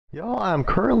Yo, I'm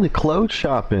currently clothes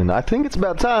shopping. I think it's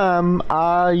about time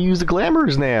I use the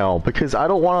glamours now because I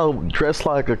don't want to dress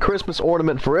like a Christmas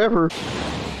ornament forever.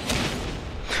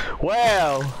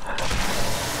 Wow.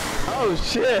 Oh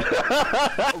shit.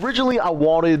 Originally I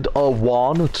wanted a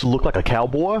Juan to look like a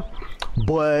cowboy,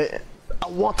 but I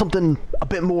want something a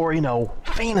bit more,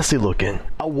 fantasy looking.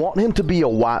 I want him to be a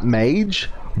white mage,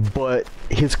 but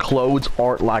his clothes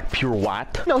aren't like pure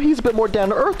white. No, he's a bit more down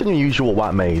to earth than your usual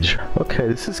white mage. Okay,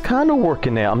 this is kind of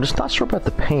working out. I'm just not sure about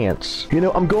the pants.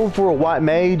 I'm going for a white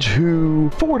mage who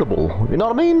affordable. You know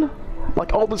what I mean?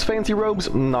 Like all those fancy robes?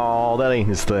 No, that ain't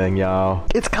his thing, y'all.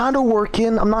 It's kind of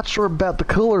working. I'm not sure about the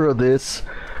color of this,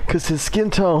 because his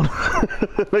skin tone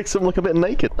makes him look a bit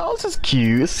naked. Oh, this is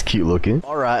cute. This is cute looking.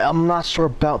 Alright, I'm not sure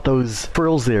about those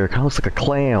frills there. Kind of looks like a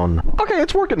clown. Okay,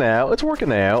 it's working out. It's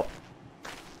working out.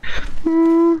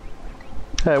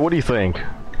 Hey, what do you think?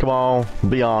 Come on,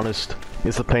 be honest.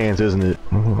 It's the pants, isn't it?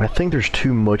 I think there's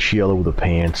too much yellow with the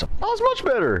pants. Oh, it's much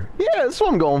better. Yeah, that's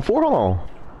what I'm going for. Hold on.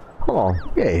 Hold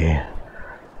on. Yeah.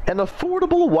 An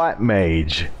affordable white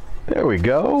mage. There we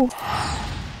go.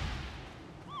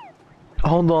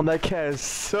 Hold on, that cat is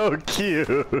so cute.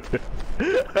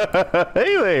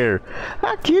 Hey there.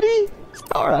 Hi, kitty.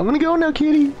 Alright, I'm gonna go now,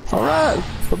 kitty. Alright.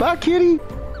 Bye-bye, kitty.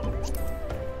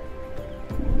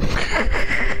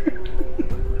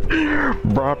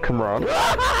 Bro, come on.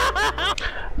 I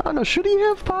don't know, should he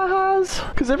have thigh highs?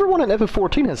 Because everyone in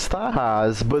FF14 has thigh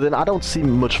highs, but then I don't see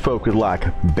much folk with like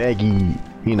baggy,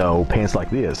 pants like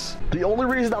this. The only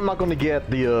reason I'm not going to get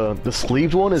the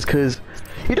sleeved one is because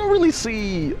you don't really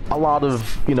see a lot of,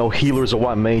 healers or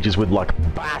white mages with like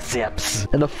biceps.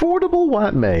 An affordable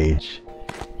white mage.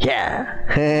 Yeah.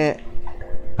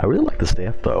 I really like the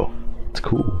staff though. It's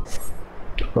cool.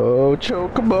 Oh,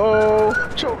 Chocobo!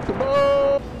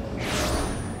 Chocobo!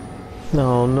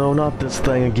 No, not this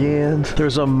thing again.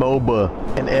 There's a MOBA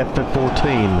in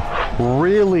FF14.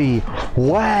 Really?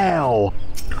 Wow!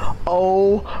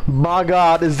 Oh my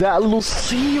god, is that a little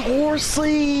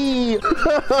seahorsey?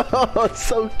 It's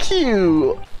so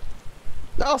cute!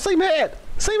 Oh, same head!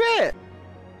 Same head!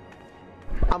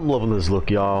 I'm loving this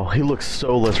look, y'all. He looks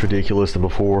so less ridiculous than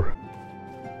before.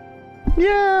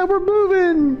 Yeah, we're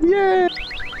moving! Yeah!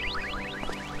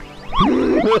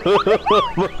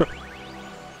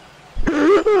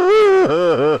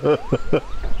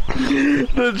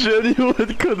 The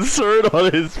genuine concern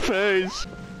on his face.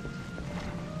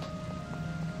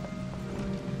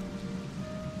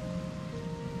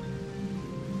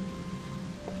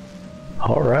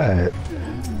 Alright.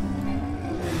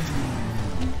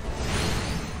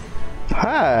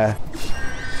 Hi!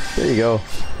 There you go.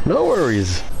 No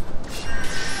worries.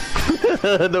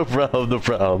 No problem, no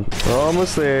problem.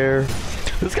 Almost there.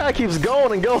 This guy keeps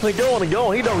going and going and going and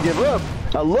going. He don't give up.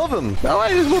 I love him. Oh,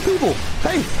 hey, there's more people.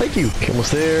 Hey, thank you.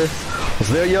 Almost there.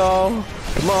 Almost there, y'all.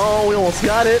 Come on, we almost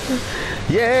got it.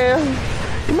 Yeah.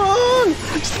 Come on.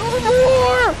 Still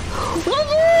more. One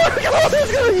more. Come on,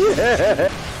 let's go. Yeah.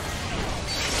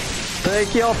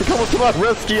 Thank y'all for coming to my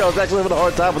rescue. I was actually having a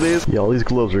hard time with this. Y'all, these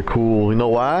gloves are cool. You know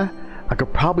why? I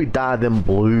could probably dye them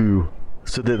blue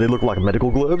so that they look like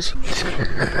medical gloves.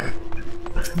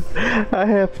 I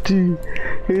have to.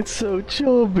 It's so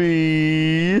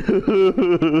chubby.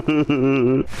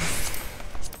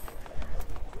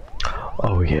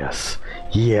 Oh yes.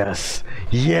 Yes.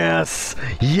 Yes.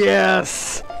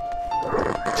 Yes.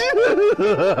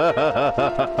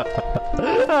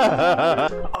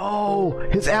 Oh,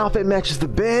 his outfit matches the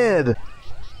bed.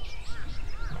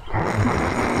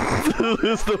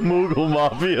 It's the Moogle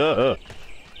Mafia.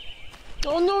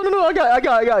 Oh no! I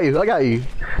got you. Do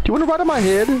you want to ride on my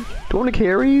head? Do you want to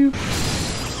carry you?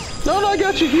 No, I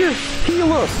got you. Here,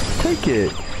 heal up. Take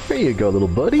it. There you go, little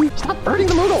buddy. Stop hurting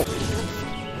the Moogle.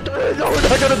 No, we're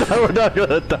not gonna die. We're not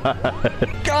gonna die.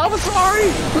 God, I'm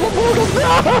sorry. Little Moogle,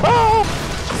 no!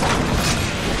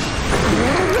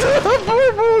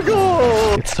 Poor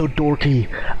Moogle. It's so dorky.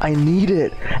 I need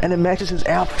it, and it matches his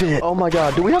outfit. Oh my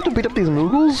God, do we have to beat up these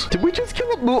Moogles? Did we just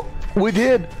kill a Moogle? We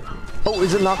did. Oh,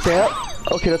 is it knocked out?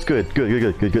 Okay, that's good.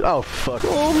 Good. Oh, fuck.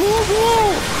 Oh,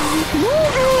 Moogle!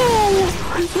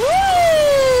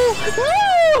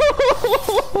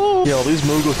 Yo, these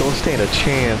Moogles don't stand a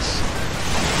chance.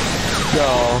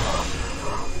 No.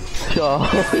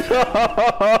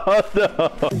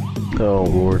 Oh,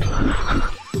 Lord.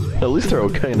 At least they're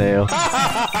okay now.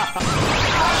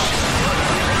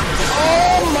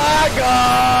 Oh, my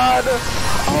God!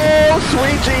 Oh,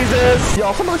 sweet Jesus!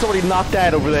 Y'all, somebody's already knocked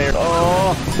out over there.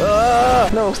 Oh,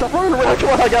 no, stop running around. Come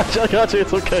on, I got you.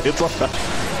 It's okay, it's alright.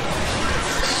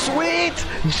 Sweet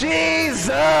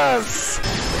Jesus!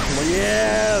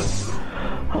 Yes!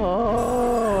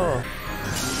 Oh.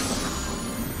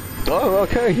 Oh,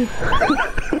 okay.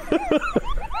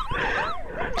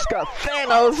 Just got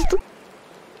Thanos.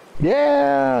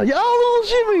 Yeah. Yo, little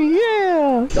Jimmy.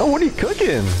 Yeah. Oh, what are you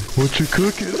cooking? What you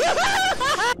cooking?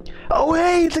 Oh,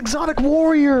 hey, it's Exotic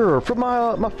Warrior from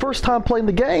my first time playing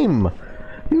the game.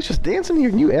 He was just dancing in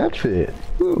your new outfit.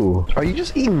 Ooh. Are you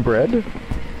just eating bread?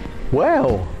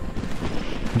 Wow.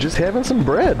 Just having some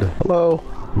bread. Hello.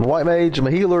 I'm a white mage. I'm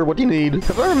a healer. What do you need?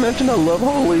 Have I ever mentioned I love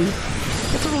Holy?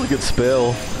 That's a really good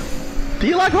spell. Do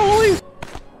you like Holy?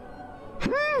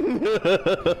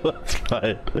 That's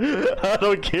fine. I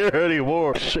don't care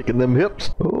anymore. Shaking them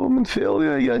hips. Oh, I'm in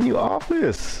Philia. You got a new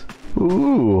office.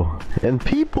 Ooh. And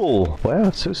people. Wow,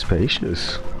 it's so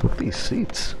spacious. Look at these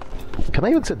seats. Can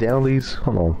I even sit down on these?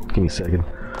 Hold on. Give me a second.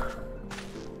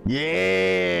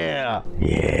 Yeah.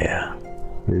 Yeah.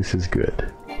 This is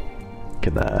good.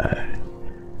 Can I?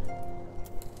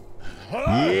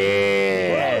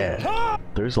 Yeah!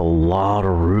 There's a lot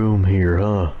of room here,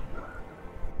 huh?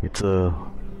 It's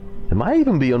it might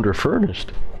even be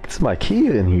underfurnished. It's my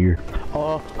Kia in here.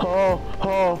 Oh,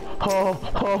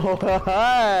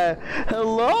 hi!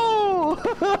 Hello!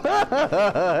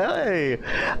 Hey!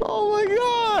 Oh my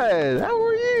god! How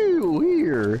are you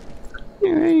here?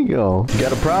 There you go.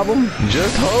 Got a problem?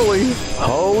 Just holy.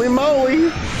 Holy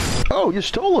moly! Oh, you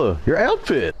stole your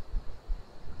outfit!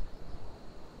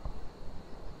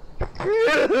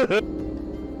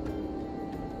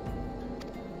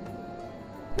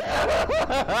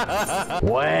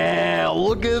 Wow,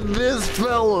 look at this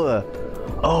fella!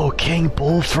 Oh, King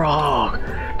Bullfrog!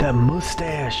 That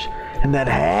mustache and that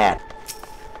hat!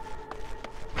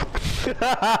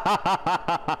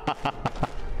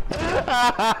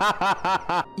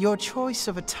 Your choice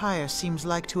of attire seems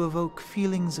like to evoke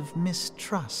feelings of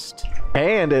mistrust.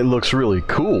 And it looks really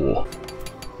cool.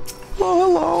 Oh,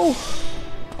 hello!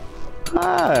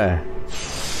 Hi!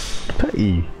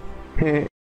 Hey!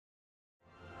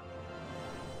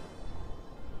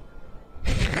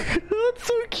 That's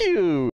so cute!